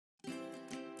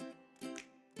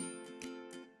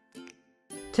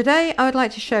Today I would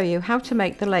like to show you how to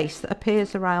make the lace that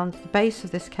appears around the base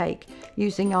of this cake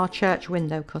using our church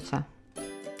window cutter.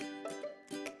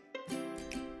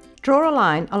 Draw a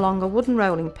line along a wooden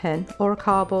rolling pin or a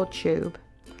cardboard tube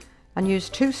and use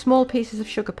 2 small pieces of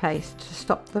sugar paste to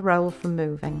stop the roll from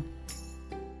moving.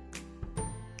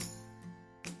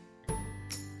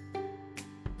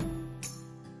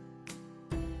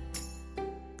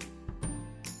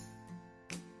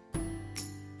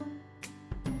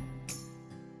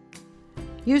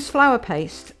 Use flour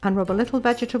paste and rub a little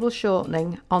vegetable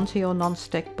shortening onto your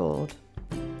non-stick board.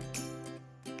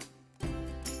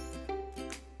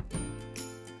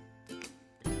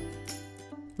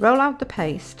 Roll out the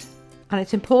paste, and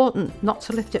it's important not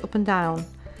to lift it up and down,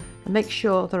 and make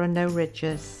sure there are no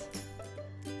ridges.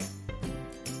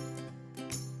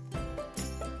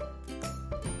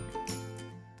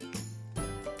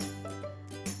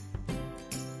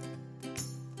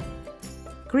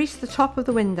 Grease the top of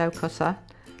the window cutter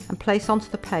and place onto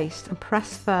the paste and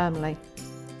press firmly.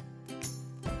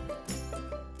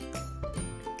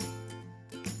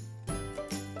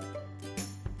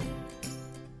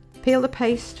 Peel the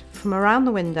paste from around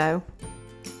the window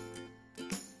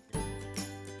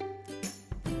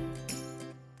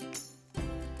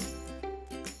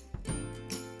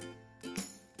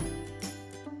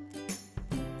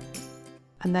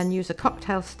and then use a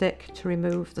cocktail stick to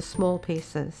remove the small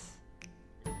pieces.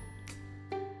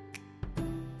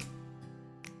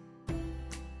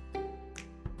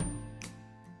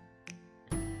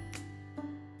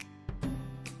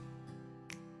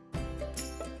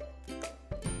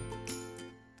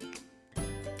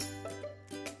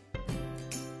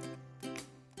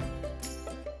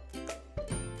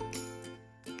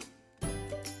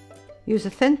 Use a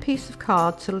thin piece of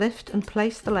card to lift and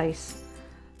place the lace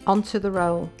onto the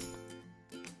roll,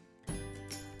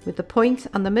 with the point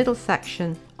and the middle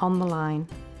section on the line.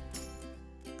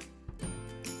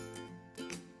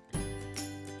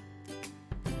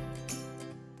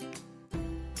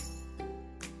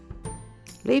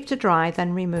 Leave to dry,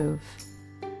 then remove.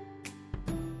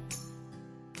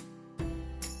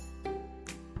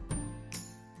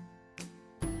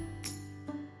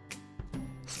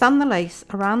 Stand the lace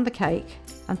around the cake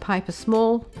and pipe a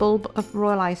small bulb of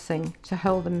royal icing to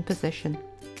hold them in position.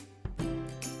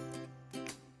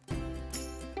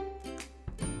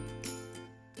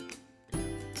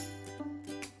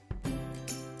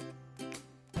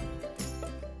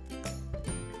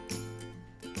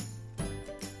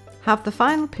 Have the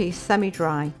final piece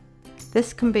semi-dry.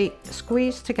 This can be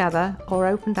squeezed together or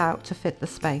opened out to fit the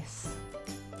space.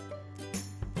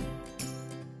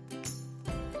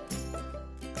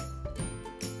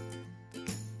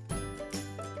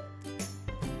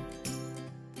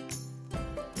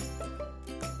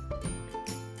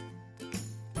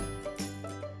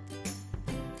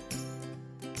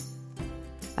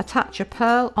 Attach a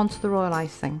pearl onto the royal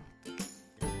icing.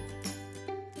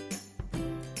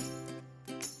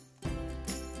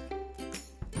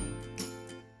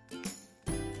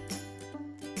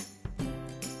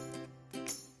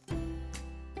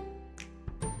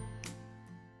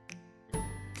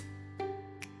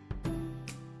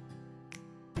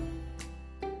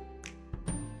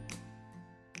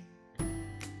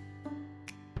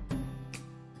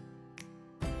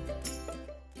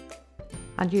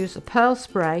 And use a pearl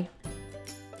spray,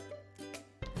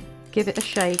 give it a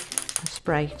shake and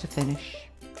spray to finish.